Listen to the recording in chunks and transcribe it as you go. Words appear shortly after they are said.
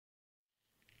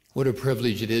What a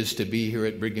privilege it is to be here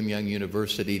at Brigham Young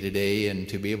University today and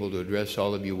to be able to address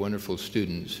all of you wonderful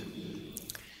students.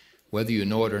 Whether you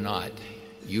know it or not,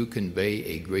 you convey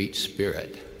a great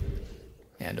spirit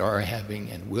and are having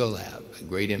and will have a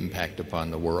great impact upon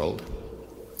the world.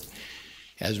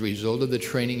 As a result of the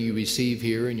training you receive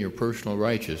here in your personal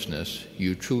righteousness,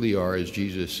 you truly are, as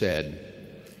Jesus said,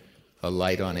 a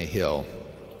light on a hill.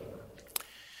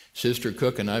 Sister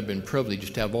Cook and I have been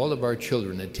privileged to have all of our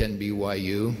children attend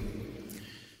BYU,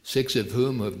 6 of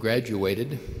whom have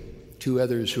graduated, 2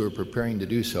 others who are preparing to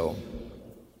do so.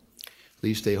 At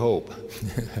least they hope.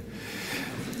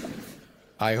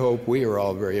 I hope we are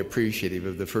all very appreciative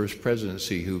of the First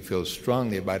Presidency, who feels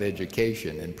strongly about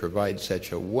education and provides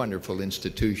such a wonderful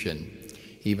institution,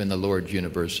 even the Lord's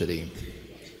University.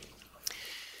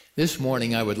 This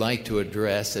morning I would like to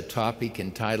address a topic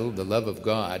entitled The Love of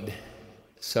God,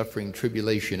 Suffering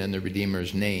Tribulation in the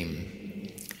Redeemer's Name.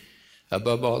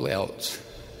 Above all else,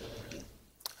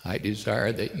 I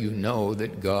desire that you know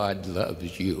that God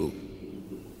loves you.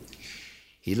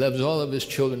 He loves all of his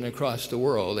children across the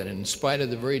world, and in spite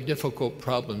of the very difficult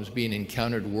problems being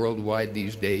encountered worldwide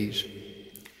these days,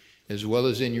 as well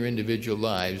as in your individual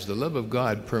lives, the love of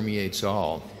God permeates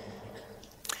all.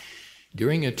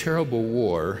 During a terrible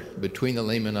war between the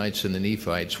Lamanites and the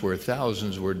Nephites, where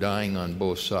thousands were dying on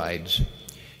both sides,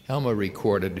 Alma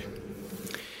recorded,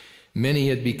 "Many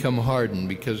had become hardened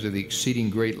because of the exceeding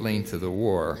great length of the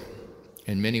war,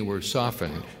 and many were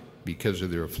softened because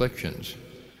of their afflictions,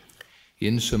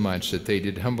 insomuch that they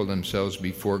did humble themselves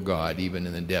before God, even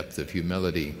in the depth of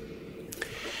humility."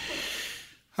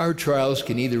 Our trials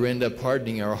can either end up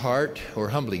hardening our heart or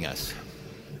humbling us.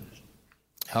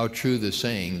 How true the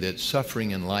saying that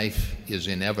suffering in life is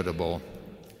inevitable,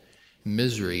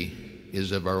 misery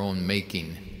is of our own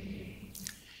making.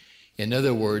 In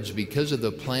other words, because of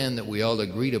the plan that we all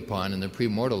agreed upon in the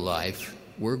premortal life,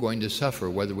 we're going to suffer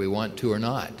whether we want to or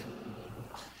not.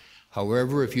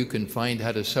 However, if you can find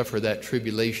how to suffer that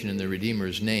tribulation in the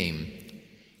Redeemer's name,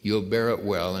 you'll bear it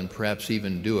well and perhaps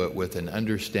even do it with an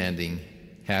understanding,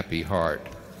 happy heart.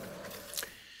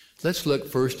 Let's look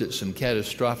first at some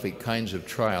catastrophic kinds of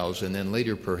trials and then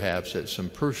later perhaps at some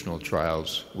personal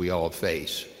trials we all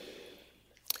face.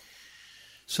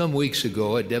 Some weeks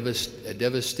ago, a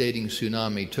devastating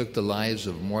tsunami took the lives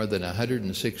of more than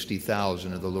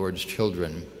 160,000 of the Lord's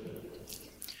children.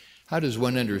 How does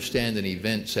one understand an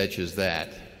event such as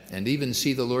that and even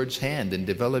see the Lord's hand in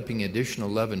developing additional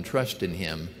love and trust in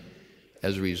Him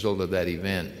as a result of that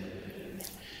event?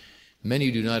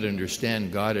 Many do not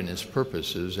understand God and His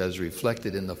purposes as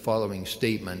reflected in the following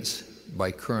statements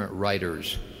by current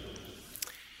writers.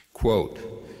 Quote,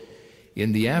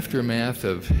 "In the aftermath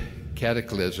of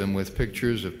cataclysm, with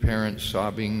pictures of parents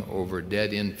sobbing over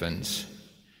dead infants,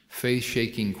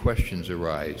 faith-shaking questions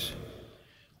arise.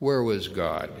 Where was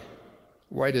God?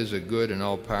 Why does a good and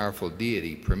all-powerful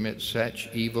deity permit such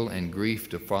evil and grief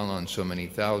to fall on so many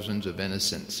thousands of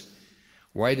innocents?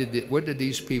 What did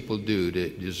these people do to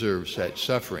deserve such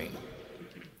suffering?"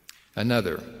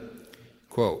 Another,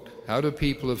 quote, "How do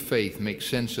people of faith make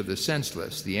sense of the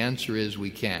senseless? The answer is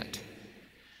we can't.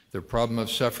 The problem of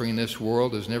suffering in this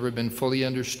world has never been fully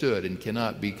understood and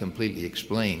cannot be completely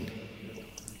explained."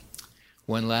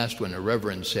 One last one, a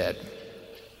reverend said,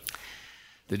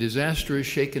 "The disaster has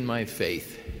shaken my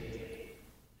faith."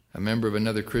 A member of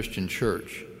another Christian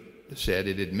church said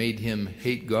it had made him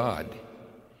hate God.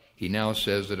 He now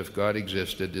says that if God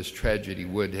existed, this tragedy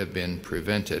would have been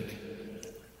prevented.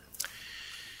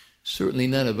 Certainly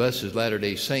none of us as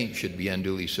Latter-day Saints should be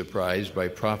unduly surprised by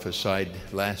prophesied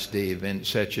last-day events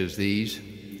such as these.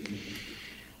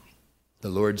 The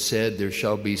Lord said, "There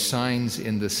shall be signs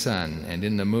in the sun and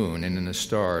in the moon and in the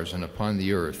stars and upon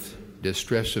the earth,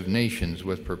 distress of nations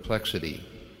with perplexity,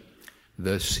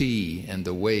 the sea and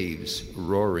the waves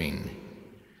roaring,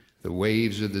 the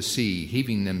waves of the sea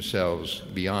heaving themselves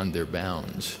beyond their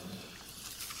bounds."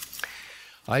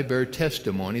 I bear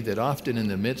testimony that often in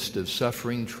the midst of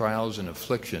suffering, trials, and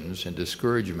afflictions and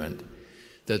discouragement,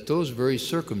 that those very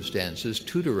circumstances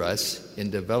tutor us in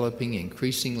developing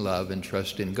increasing love and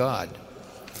trust in God.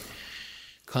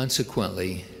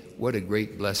 Consequently, what a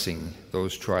great blessing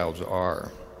those trials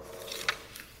are.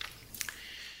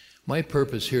 My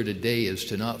purpose here today is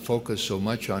to not focus so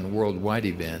much on worldwide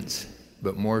events,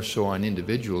 but more so on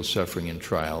individual suffering and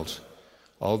trials,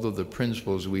 although the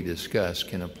principles we discuss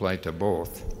can apply to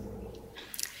both.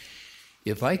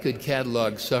 If I could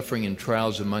catalog suffering and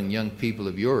trials among young people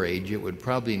of your age, it would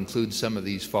probably include some of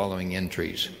these following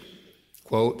entries.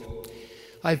 Quote,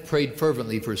 "I've prayed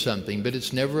fervently for something, but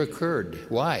it's never occurred.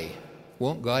 Why?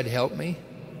 Won't God help me?"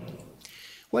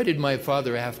 Why did my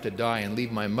father have to die and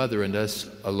leave my mother and us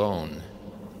alone?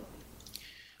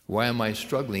 Why am I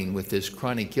struggling with this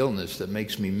chronic illness that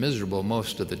makes me miserable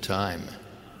most of the time?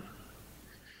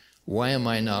 Why am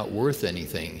I not worth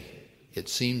anything? It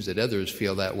seems that others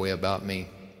feel that way about me,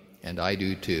 and I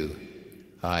do too.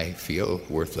 I feel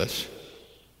worthless.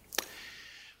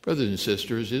 Brothers and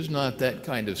sisters, is not that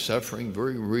kind of suffering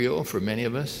very real for many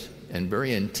of us, and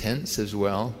very intense as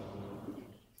well?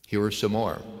 Here are some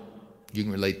more. You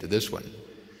can relate to this one.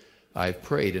 I've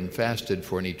prayed and fasted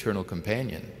for an eternal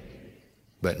companion,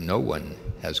 but no one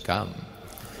has come.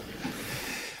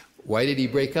 Why did he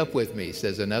break up with me,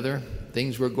 says another.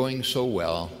 Things were going so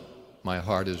well, my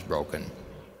heart is broken.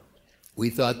 We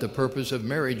thought the purpose of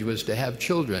marriage was to have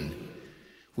children.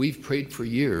 We've prayed for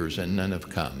years and none have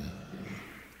come.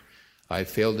 I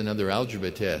failed another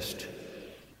algebra test.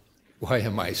 Why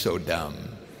am I so dumb?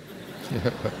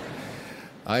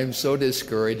 I'm so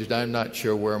discouraged, I'm not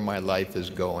sure where my life is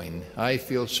going. I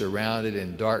feel surrounded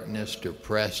in darkness,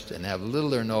 depressed, and have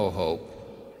little or no hope.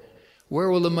 Where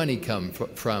will the money come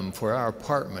from for our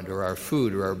apartment or our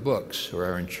food or our books or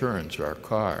our insurance or our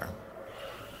car?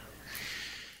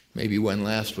 Maybe one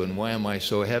last one. Why am I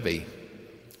so heavy?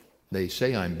 They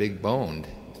say I'm big-boned,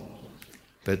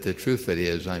 but the truth of it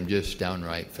is I'm just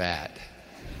downright fat.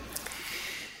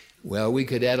 Well, we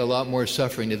could add a lot more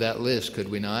suffering to that list, could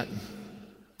we not?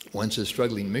 Once a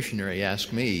struggling missionary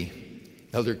asked me,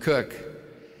 Elder Cook,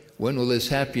 when will this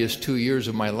happiest 2 years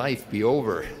of my life be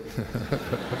over?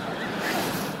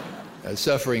 A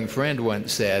suffering friend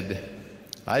once said,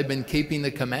 I've been keeping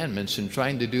the commandments and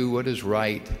trying to do what is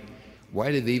right.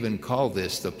 Why did they even call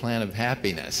this the plan of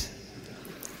happiness?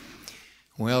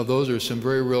 Well, those are some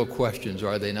very real questions,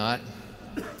 are they not?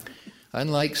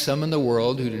 Unlike some in the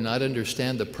world who do not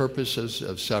understand the purposes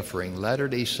of suffering,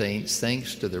 Latter-day Saints,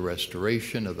 thanks to the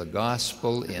restoration of the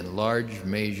gospel, in large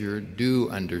measure do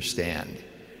understand.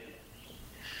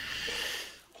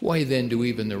 Why then do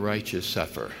even the righteous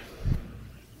suffer?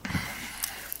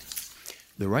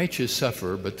 The righteous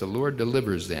suffer, but the Lord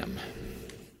delivers them.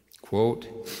 Quote,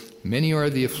 many are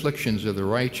the afflictions of the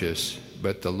righteous,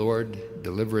 but the Lord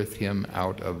delivereth him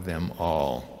out of them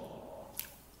all.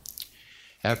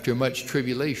 After much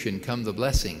tribulation come the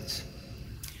blessings.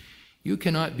 You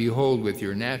cannot behold with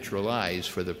your natural eyes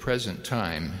for the present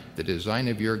time the design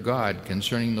of your God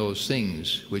concerning those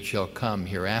things which shall come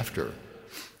hereafter.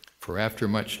 For after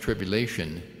much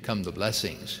tribulation come the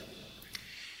blessings.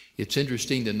 It's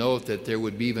interesting to note that there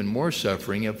would be even more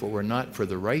suffering if it were not for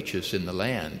the righteous in the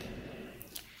land.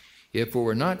 If it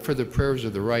were not for the prayers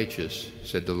of the righteous,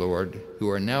 said the Lord,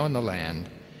 who are now in the land,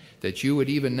 that you would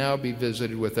even now be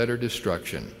visited with utter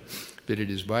destruction, but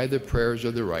it is by the prayers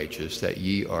of the righteous that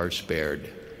ye are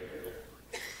spared.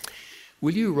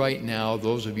 Will you right now,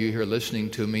 those of you here listening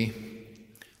to me,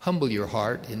 humble your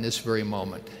heart in this very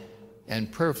moment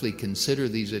and prayerfully consider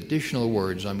these additional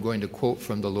words I'm going to quote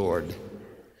from the Lord.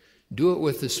 Do it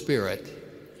with the Spirit,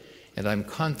 and I'm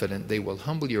confident they will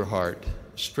humble your heart,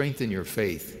 strengthen your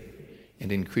faith,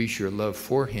 and increase your love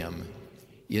for Him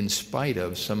in spite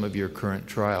of some of your current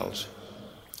trials.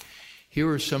 Here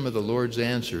are some of the Lord's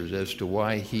answers as to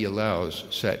why He allows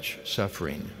such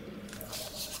suffering.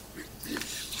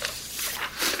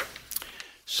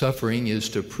 Suffering is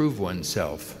to prove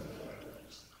oneself.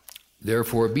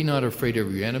 Therefore, be not afraid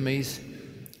of your enemies.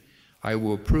 I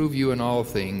will prove you in all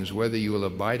things whether you will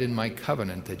abide in my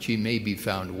covenant, that ye may be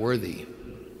found worthy.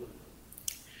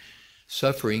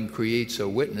 Suffering creates a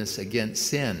witness against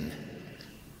sin.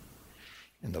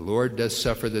 And the Lord does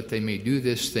suffer that they may do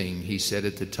this thing, He said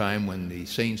at the time when the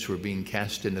saints were being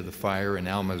cast into the fire in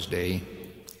Alma's day,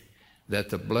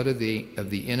 that the blood of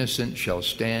the innocent shall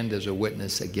stand as a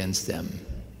witness against them.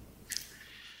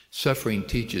 Suffering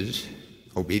teaches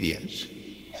obedience.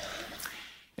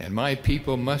 And my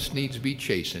people must needs be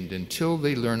chastened until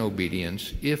they learn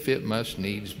obedience, if it must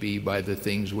needs be by the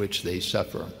things which they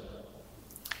suffer.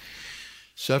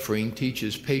 Suffering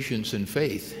teaches patience and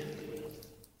faith.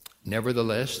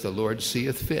 Nevertheless, the Lord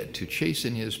seeth fit to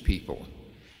chasten His people.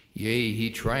 Yea, He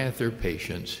trieth their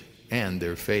patience and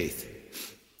their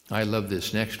faith. I love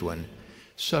this next one.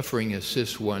 Suffering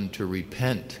assists one to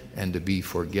repent and to be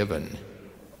forgiven.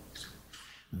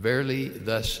 Verily,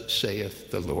 thus saith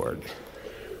the Lord.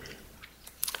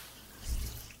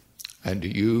 And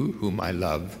you, whom I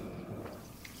love,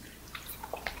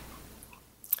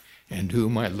 and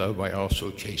whom I love I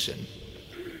also chasten,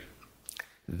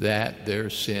 that their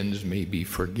sins may be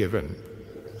forgiven.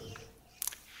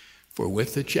 For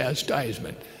with the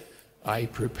chastisement I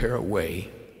prepare a way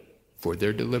for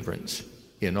their deliverance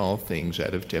in all things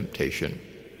out of temptation.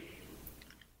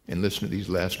 And listen to these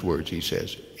last words. He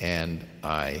says, and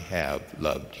I have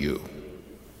loved you.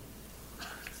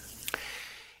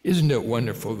 Isn't it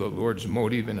wonderful the Lord's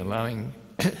motive in allowing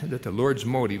that the Lord's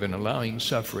motive in allowing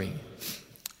suffering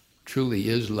truly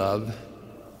is love,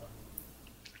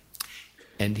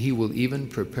 and he will even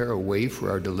prepare a way for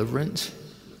our deliverance?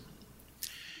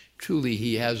 Truly,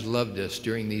 he has loved us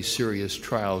during these serious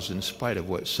trials in spite of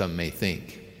what some may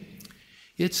think.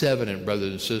 It's evident,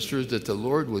 brothers and sisters, that the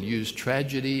Lord will use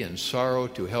tragedy and sorrow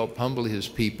to help humble his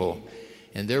people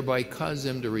and thereby cause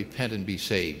them to repent and be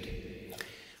saved.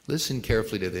 Listen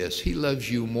carefully to this. He loves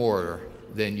you more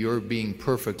than your being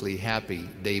perfectly happy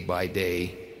day by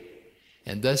day,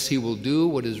 and thus he will do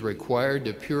what is required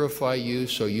to purify you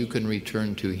so you can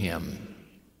return to him.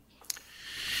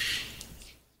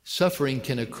 Suffering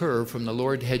can occur from the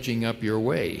Lord hedging up your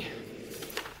way.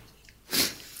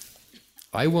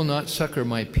 I will not succor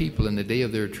my people in the day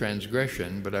of their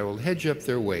transgression, but I will hedge up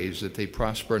their ways that they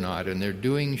prosper not, and their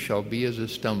doing shall be as a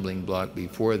stumbling block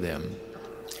before them.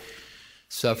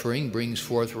 Suffering brings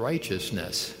forth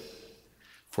righteousness.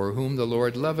 For whom the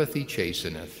Lord loveth, he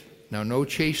chasteneth. Now no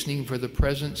chastening for the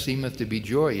present seemeth to be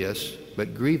joyous,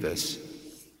 but grievous.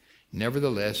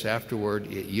 Nevertheless,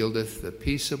 afterward it yieldeth the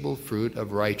peaceable fruit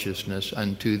of righteousness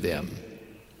unto them.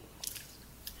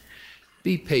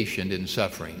 Be patient in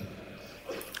suffering.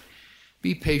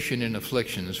 Be patient in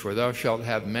afflictions, for thou shalt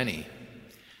have many,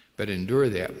 but endure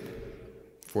them.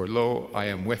 For lo, I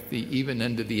am with thee even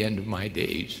unto the end of my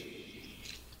days.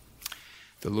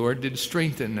 The Lord did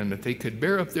strengthen them that they could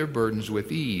bear up their burdens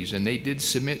with ease, and they did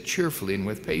submit cheerfully and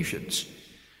with patience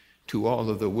to all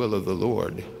of the will of the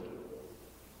Lord,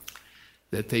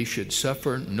 that they should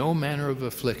suffer no manner of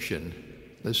affliction.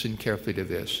 Listen carefully to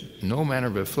this. No manner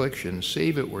of affliction,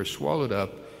 save it were swallowed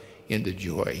up in the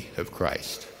joy of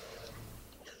Christ.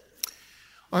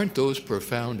 Aren't those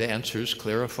profound answers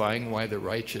clarifying why the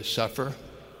righteous suffer?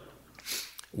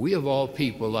 We of all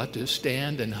people ought to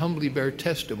stand and humbly bear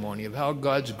testimony of how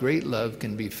God's great love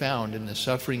can be found in the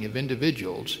suffering of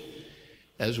individuals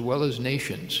as well as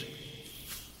nations,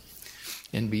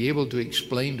 and be able to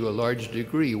explain to a large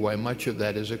degree why much of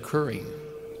that is occurring.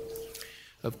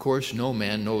 Of course, no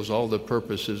man knows all the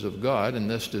purposes of God and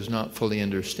thus does not fully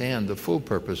understand the full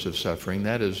purpose of suffering.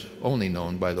 That is only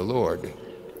known by the Lord.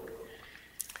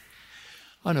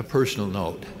 On a personal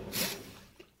note,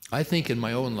 I think in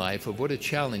my own life of what a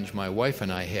challenge my wife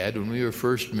and I had when we were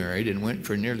first married and went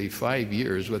for nearly 5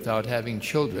 years without having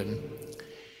children,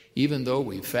 even though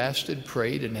we fasted,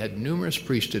 prayed, and had numerous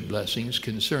priesthood blessings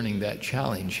concerning that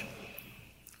challenge.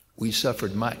 We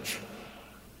suffered much.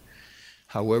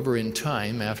 However, in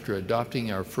time, after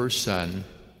adopting our first son,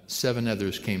 7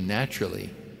 others came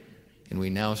naturally, and we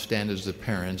now stand as the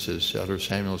parents, as Elder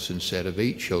Samuelson said, of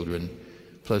 8 children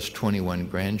plus 21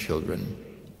 grandchildren.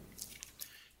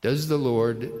 Does the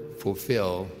Lord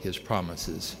fulfill his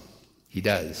promises? He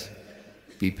does.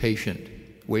 Be patient.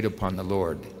 Wait upon the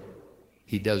Lord.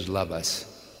 He does love us.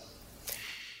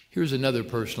 Here's another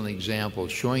personal example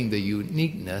showing the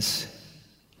uniqueness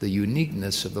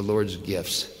of the Lord's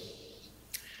gifts.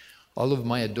 All of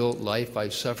my adult life,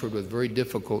 I've suffered with very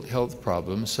difficult health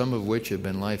problems, some of which have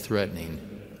been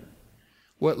life-threatening.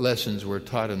 What lessons were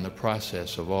taught in the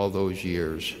process of all those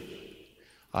years?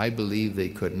 I believe they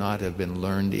could not have been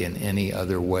learned in any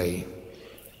other way.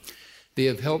 They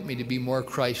have helped me to be more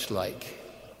Christ-like.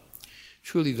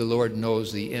 Truly, the Lord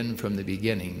knows the end from the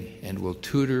beginning and will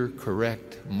tutor,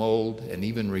 correct, mold, and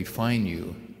even refine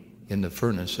you in the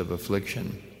furnace of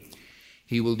affliction.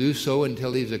 He will do so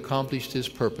until he's accomplished his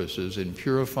purposes in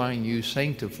purifying you,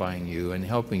 sanctifying you, and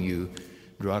helping you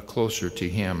draw closer to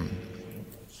him.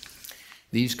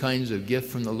 These kinds of gifts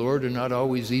from the Lord are not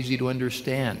always easy to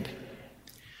understand,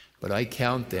 but I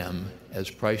count them as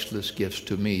priceless gifts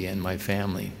to me and my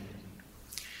family.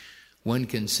 One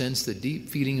can sense the deep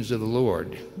feelings of the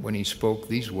Lord when he spoke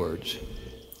these words,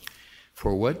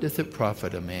 "For what doth it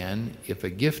profit a man if a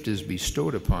gift is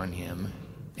bestowed upon him,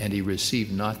 and he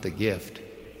receive not the gift?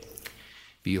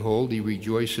 Behold, he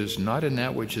rejoices not in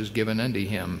that which is given unto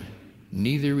him,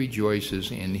 neither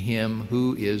rejoices in him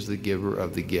who is the giver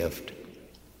of the gift."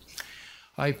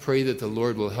 I pray that the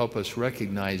Lord will help us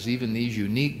recognize even these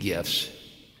unique gifts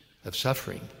of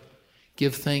suffering,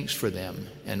 give thanks for them,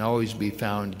 and always be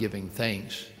found giving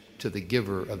thanks to the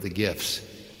giver of the gifts.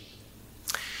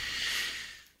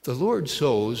 The Lord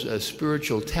sews a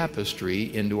spiritual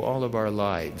tapestry into all of our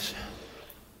lives.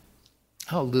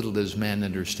 How little does man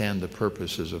understand the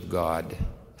purposes of God?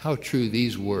 How true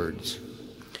these words.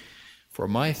 For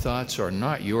my thoughts are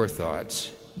not your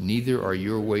thoughts, neither are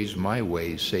your ways my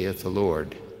ways, saith the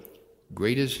Lord.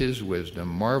 Great is his wisdom,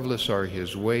 marvelous are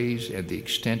his ways, and the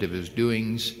extent of his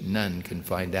doings none can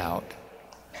find out.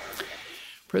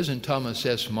 President Thomas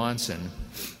S. Monson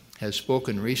has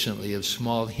spoken recently of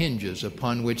small hinges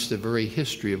upon which the very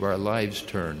history of our lives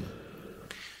turn.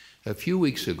 A few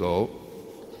weeks ago,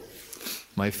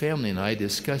 my family and I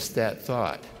discussed that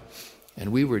thought,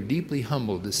 and we were deeply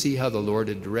humbled to see how the Lord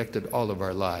had directed all of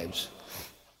our lives.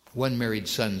 One married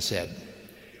son said,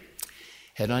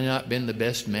 "Had I not been the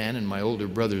best man in my older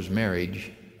brother's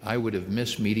marriage, I would have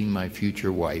missed meeting my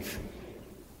future wife."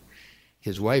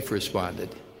 His wife responded,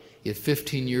 "If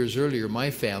 15 years earlier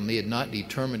my family had not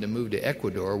determined to move to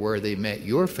Ecuador where they met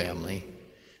your family,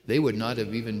 they would not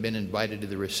have even been invited to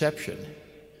the reception,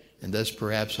 and thus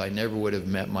perhaps I never would have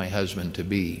met my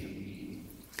husband-to-be."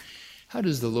 How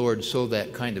does the Lord sew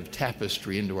that kind of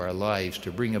tapestry into our lives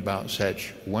to bring about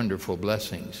such wonderful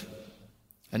blessings?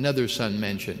 Another son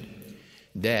mentioned,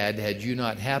 "Dad, had you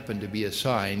not happened to be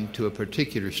assigned to a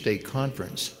particular stake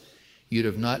conference, you'd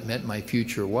have not met my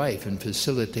future wife and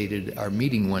facilitated our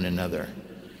meeting one another."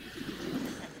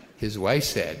 His wife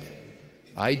said,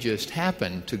 "I just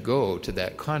happened to go to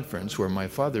that conference where my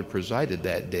father presided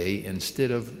that day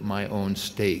instead of my own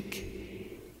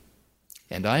stake."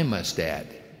 And I must add,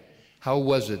 how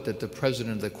was it that the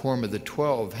president of the Quorum of the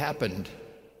 12 happened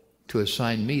to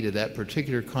assign me to that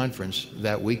particular conference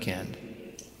that weekend?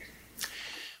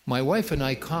 My wife and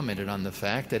I commented on the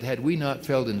fact that had we not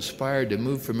felt inspired to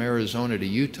move from Arizona to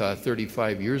Utah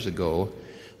 35 years ago,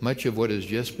 much of what has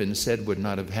just been said would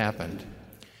not have happened.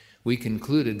 We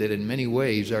concluded that in many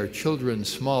ways our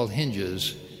children's small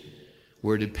hinges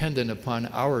were dependent upon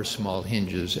our small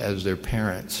hinges as their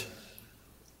parents.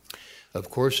 Of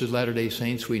course, as Latter-day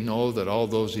Saints, we know that all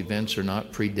those events are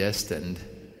not predestined,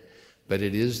 but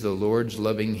it is the Lord's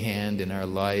loving hand in our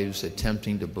lives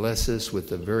attempting to bless us with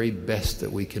the very best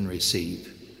that we can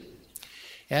receive.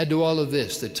 Add to all of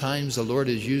this the times the Lord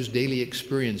has used daily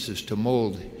experiences to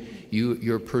mold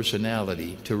your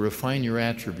personality, to refine your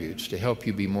attributes, to help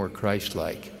you be more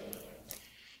Christ-like.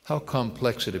 How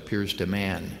complex it appears to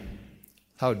man.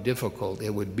 How difficult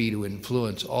it would be to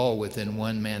influence all within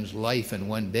one man's life in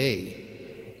one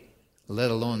day,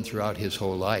 let alone throughout his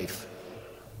whole life.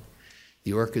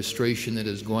 The orchestration that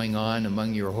is going on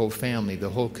among your whole family,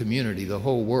 the whole community, the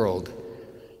whole world.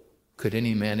 Could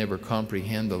any man ever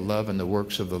comprehend the love and the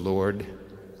works of the Lord?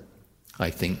 I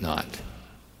think not.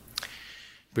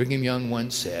 Brigham Young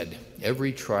once said,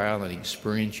 "Every trial and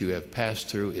experience you have passed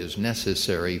through is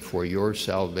necessary for your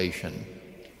salvation."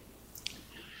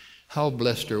 How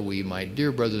blessed are we, my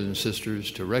dear brothers and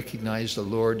sisters, to recognize the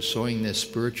Lord sewing this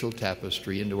spiritual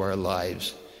tapestry into our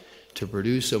lives to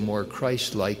produce a more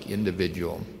Christ-like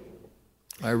individual.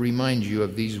 I remind you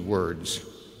of these words.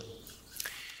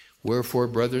 "Wherefore,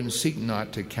 brethren, seek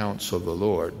not to counsel the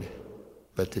Lord,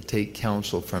 but to take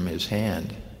counsel from his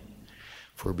hand.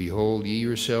 For behold, ye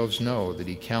yourselves know that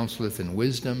he counseleth in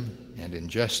wisdom and in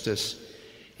justice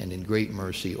and in great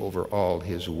mercy over all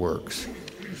his works."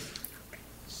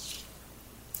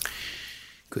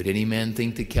 Could any man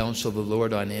think to counsel the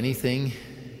Lord on anything,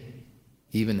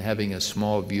 even having a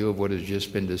small view of what has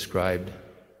just been described?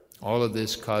 All of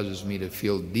this causes me to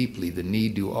feel deeply the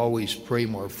need to always pray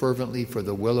more fervently for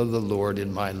the will of the Lord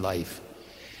in my life.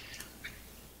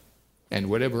 And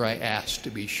whatever I ask, to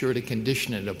be sure to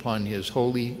condition it upon his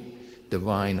holy,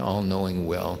 divine, all-knowing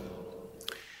will.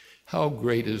 How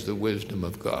great is the wisdom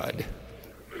of God!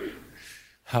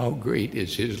 How great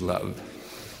is his love!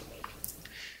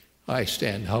 I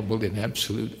stand humbled in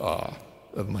absolute awe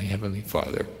of my Heavenly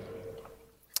Father,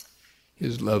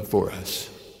 his love for us,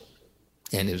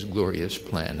 and his glorious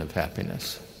plan of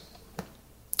happiness.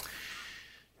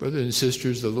 Brothers and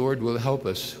sisters, the Lord will help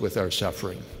us with our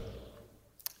suffering.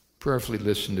 Prayerfully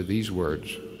listen to these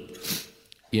words.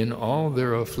 In all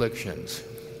their afflictions,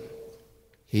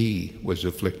 he was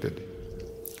afflicted,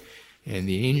 and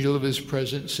the angel of his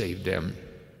presence saved them.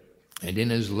 And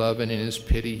in his love and in his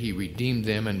pity, he redeemed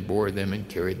them and bore them and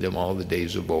carried them all the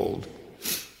days of old.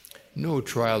 No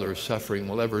trial or suffering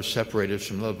will ever separate us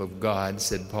from the love of God,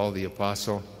 said Paul the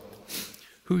Apostle.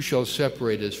 Who shall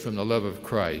separate us from the love of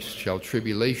Christ? Shall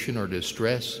tribulation or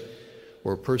distress,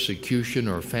 or persecution,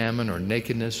 or famine, or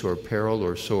nakedness, or peril,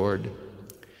 or sword?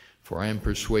 For I am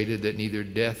persuaded that neither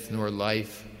death, nor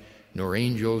life, nor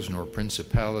angels, nor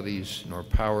principalities, nor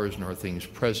powers, nor things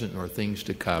present, nor things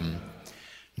to come,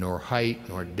 nor height,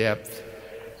 nor depth,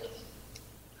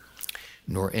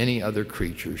 nor any other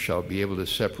creature shall be able to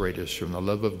separate us from the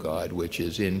love of God, which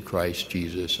is in Christ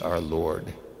Jesus our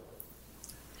Lord.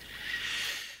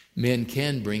 Men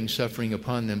can bring suffering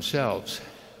upon themselves.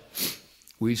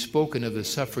 We've spoken of the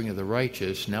suffering of the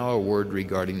righteous, now a word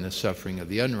regarding the suffering of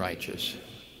the unrighteous.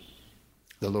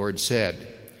 The Lord said,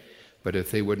 "But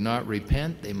if they would not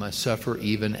repent, they must suffer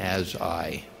even as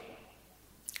I."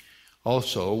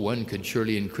 Also, one could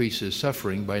surely increase his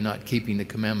suffering by not keeping the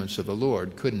commandments of the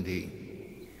Lord, couldn't he?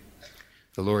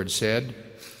 The Lord said,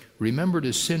 "Remember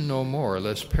to sin no more,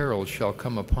 lest peril shall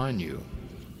come upon you."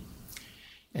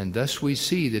 And thus we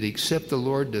see that except the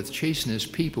Lord doth chasten his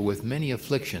people with many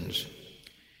afflictions,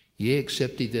 yea,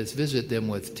 except he doth visit them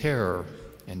with terror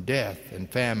and death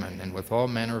and famine and with all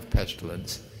manner of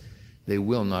pestilence, they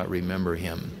will not remember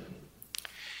him.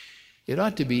 It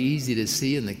ought to be easy to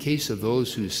see in the case of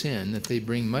those who sin that they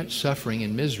bring much suffering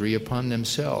and misery upon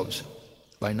themselves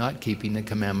by not keeping the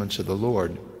commandments of the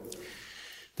Lord.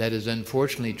 That is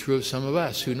unfortunately true of some of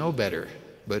us who know better,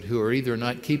 but who are either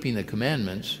not keeping the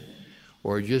commandments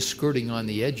or just skirting on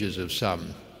the edges of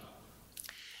some.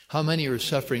 How many are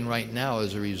suffering right now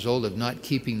as a result of not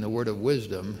keeping the word of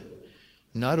wisdom,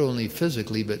 not only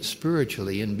physically but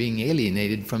spiritually, and being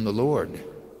alienated from the Lord?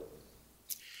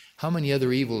 How many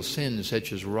other evil sins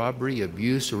such as robbery,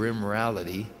 abuse, or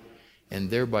immorality, and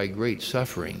thereby great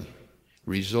suffering,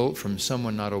 result from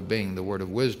someone not obeying the word of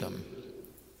wisdom?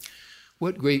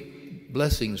 What great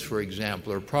blessings, for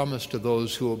example, are promised to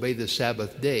those who obey the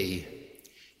Sabbath day,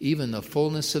 even the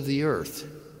fullness of the earth?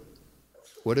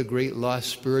 What a great loss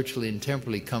spiritually and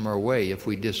temporally come our way if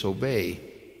we disobey.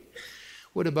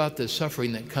 What about the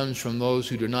suffering that comes from those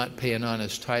who do not pay an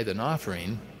honest tithe and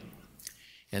offering,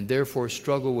 and therefore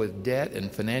struggle with debt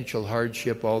and financial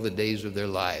hardship all the days of their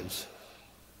lives?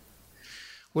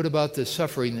 What about the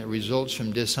suffering that results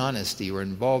from dishonesty or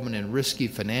involvement in risky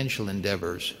financial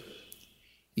endeavors,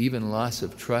 even loss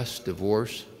of trust,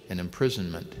 divorce, and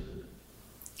imprisonment?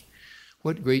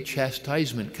 What great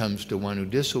chastisement comes to one who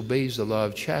disobeys the law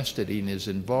of chastity and is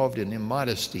involved in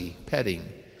immodesty,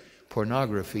 petting,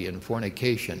 pornography, and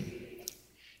fornication?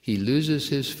 He loses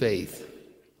his faith,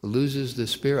 loses the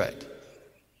Spirit,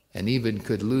 and even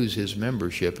could lose his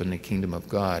membership in the kingdom of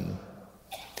God.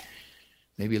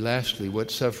 Maybe lastly,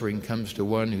 what suffering comes to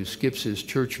one who skips his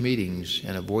church meetings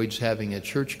and avoids having a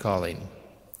church calling?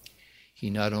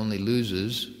 He not only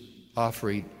loses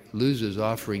offering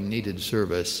needed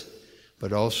service,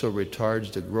 but also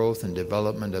retards the growth and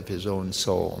development of his own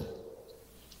soul.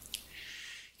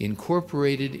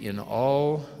 Incorporated in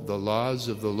all the laws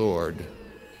of the Lord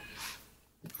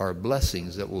are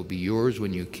blessings that will be yours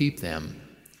when you keep them,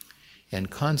 and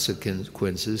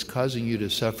consequences causing you to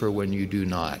suffer when you do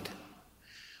not.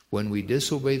 When we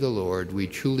disobey the Lord, we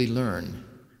truly learn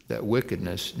that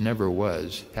wickedness never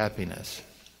was happiness.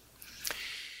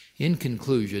 In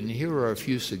conclusion, here are a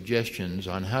few suggestions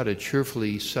on how to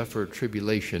cheerfully suffer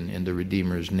tribulation in the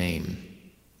Redeemer's name.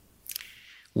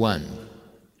 1.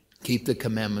 Keep the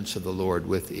commandments of the Lord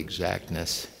with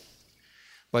exactness.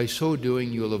 By so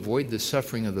doing, you will avoid the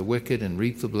suffering of the wicked and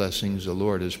reap the blessings the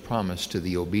Lord has promised to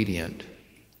the obedient.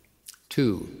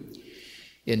 2.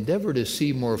 Endeavor to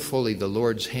see more fully the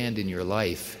Lord's hand in your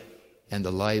life and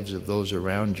the lives of those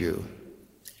around you.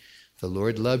 The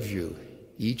Lord loves you.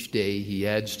 Each day he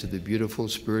adds to the beautiful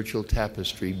spiritual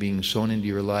tapestry being sewn into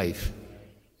your life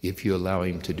if you allow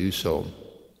him to do so.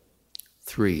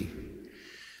 3.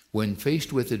 When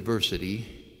faced with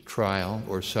adversity, trial,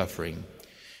 or suffering,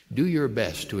 do your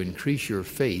best to increase your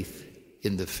faith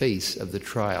in the face of the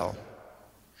trial.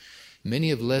 Many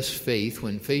of less faith,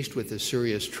 when faced with a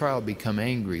serious trial, become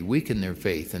angry, weaken their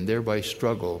faith, and thereby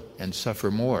struggle and suffer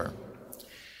more.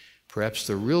 Perhaps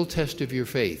the real test of your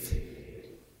faith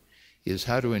is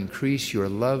how to increase your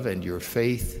love and your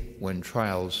faith when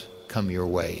trials come your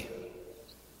way.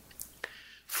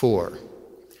 4.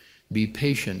 Be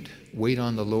patient, wait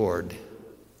on the Lord.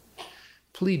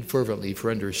 Plead fervently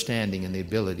for understanding and the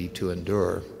ability to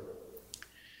endure.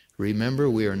 Remember,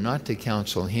 we are not to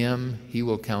counsel him, he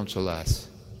will counsel us.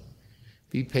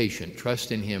 Be patient,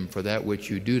 trust in him for that which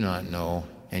you do not know,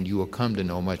 and you will come to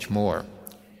know much more.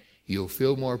 You'll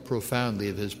feel more profoundly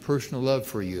of his personal love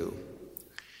for you.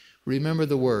 Remember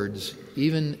the words,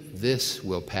 "Even this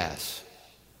will pass,"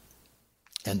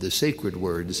 and the sacred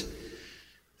words,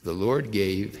 "The Lord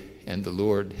gave, and the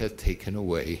Lord hath taken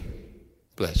away.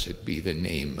 Blessed be the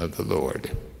name of the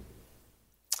Lord."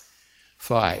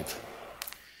 5.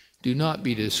 Do not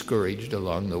be discouraged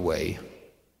along the way.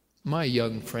 My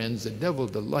young friends, the devil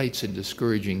delights in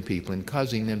discouraging people and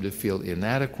causing them to feel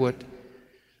inadequate,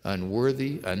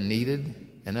 unworthy, unneeded,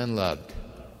 and unloved.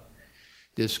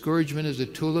 Discouragement is a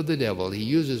tool of the devil. He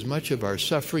uses much of our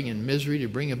suffering and misery to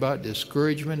bring about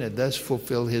discouragement and thus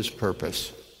fulfill his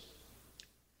purpose.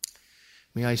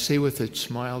 May I say with a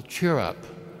smile, cheer up,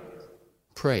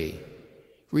 pray,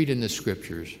 Read in the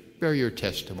Scriptures. Bear your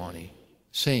testimony.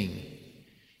 Sing.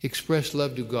 Express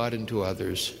love to God and to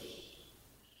others.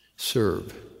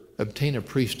 Serve. Obtain a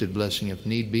priesthood blessing if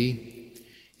need be,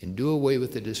 and do away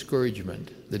with the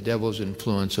discouragement, the devil's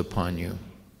influence upon you.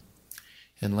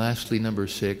 And lastly, number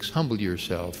 6, humble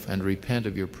yourself and repent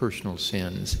of your personal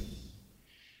sins.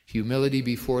 Humility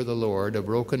before the Lord, a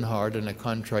broken heart, and a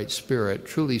contrite spirit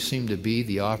truly seem to be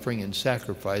the offering and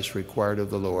sacrifice required of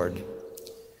the Lord.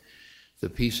 The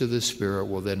peace of the Spirit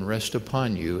will then rest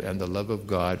upon you, and the love of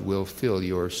God will fill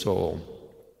your soul.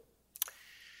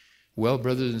 Well,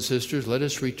 brothers and sisters, let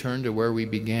us return to where we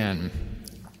began.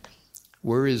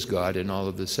 Where is God in all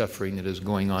of the suffering that is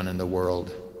going on in the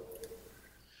world?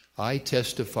 I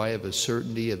testify of a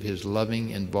certainty of his loving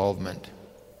involvement.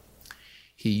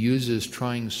 He uses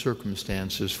trying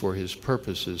circumstances for his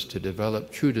purposes to develop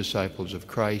true disciples of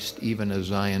Christ, even a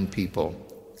Zion people.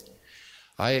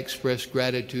 I express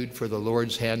gratitude for the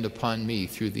Lord's hand upon me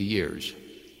through the years.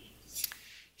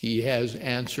 He has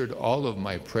answered all of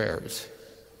my prayers,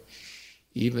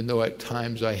 even though at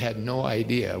times I had no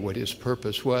idea what his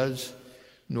purpose was,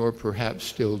 nor perhaps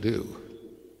still do.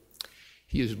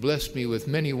 He has blessed me with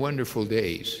many wonderful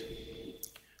days,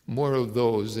 more of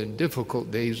those than difficult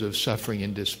days of suffering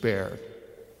and despair.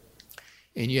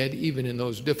 And yet, even in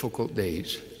those difficult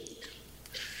days,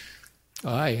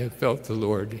 I have felt the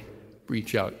Lord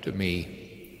reach out to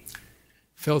me,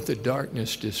 felt the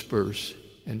darkness disperse,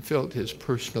 and felt his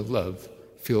personal love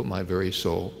fill my very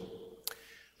soul.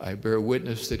 I bear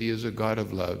witness that he is a God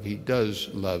of love. He does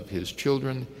love his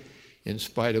children in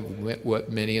spite of what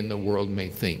many in the world may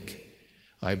think.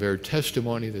 I bear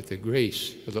testimony that the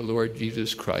grace of the Lord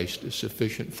Jesus Christ is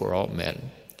sufficient for all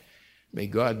men. May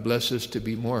God bless us to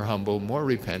be more humble, more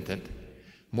repentant,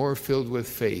 more filled with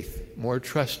faith, more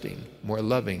trusting, more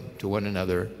loving to one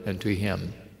another and to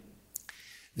him.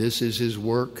 This is his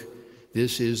work.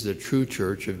 This is the true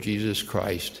church of Jesus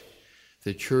Christ.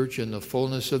 The church and the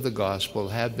fullness of the gospel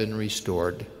have been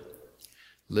restored.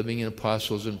 Living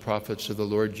apostles and prophets of the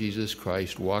Lord Jesus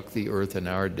Christ walk the earth in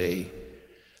our day.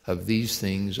 Of these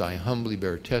things I humbly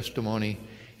bear testimony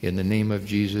in the name of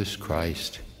Jesus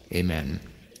Christ. Amen.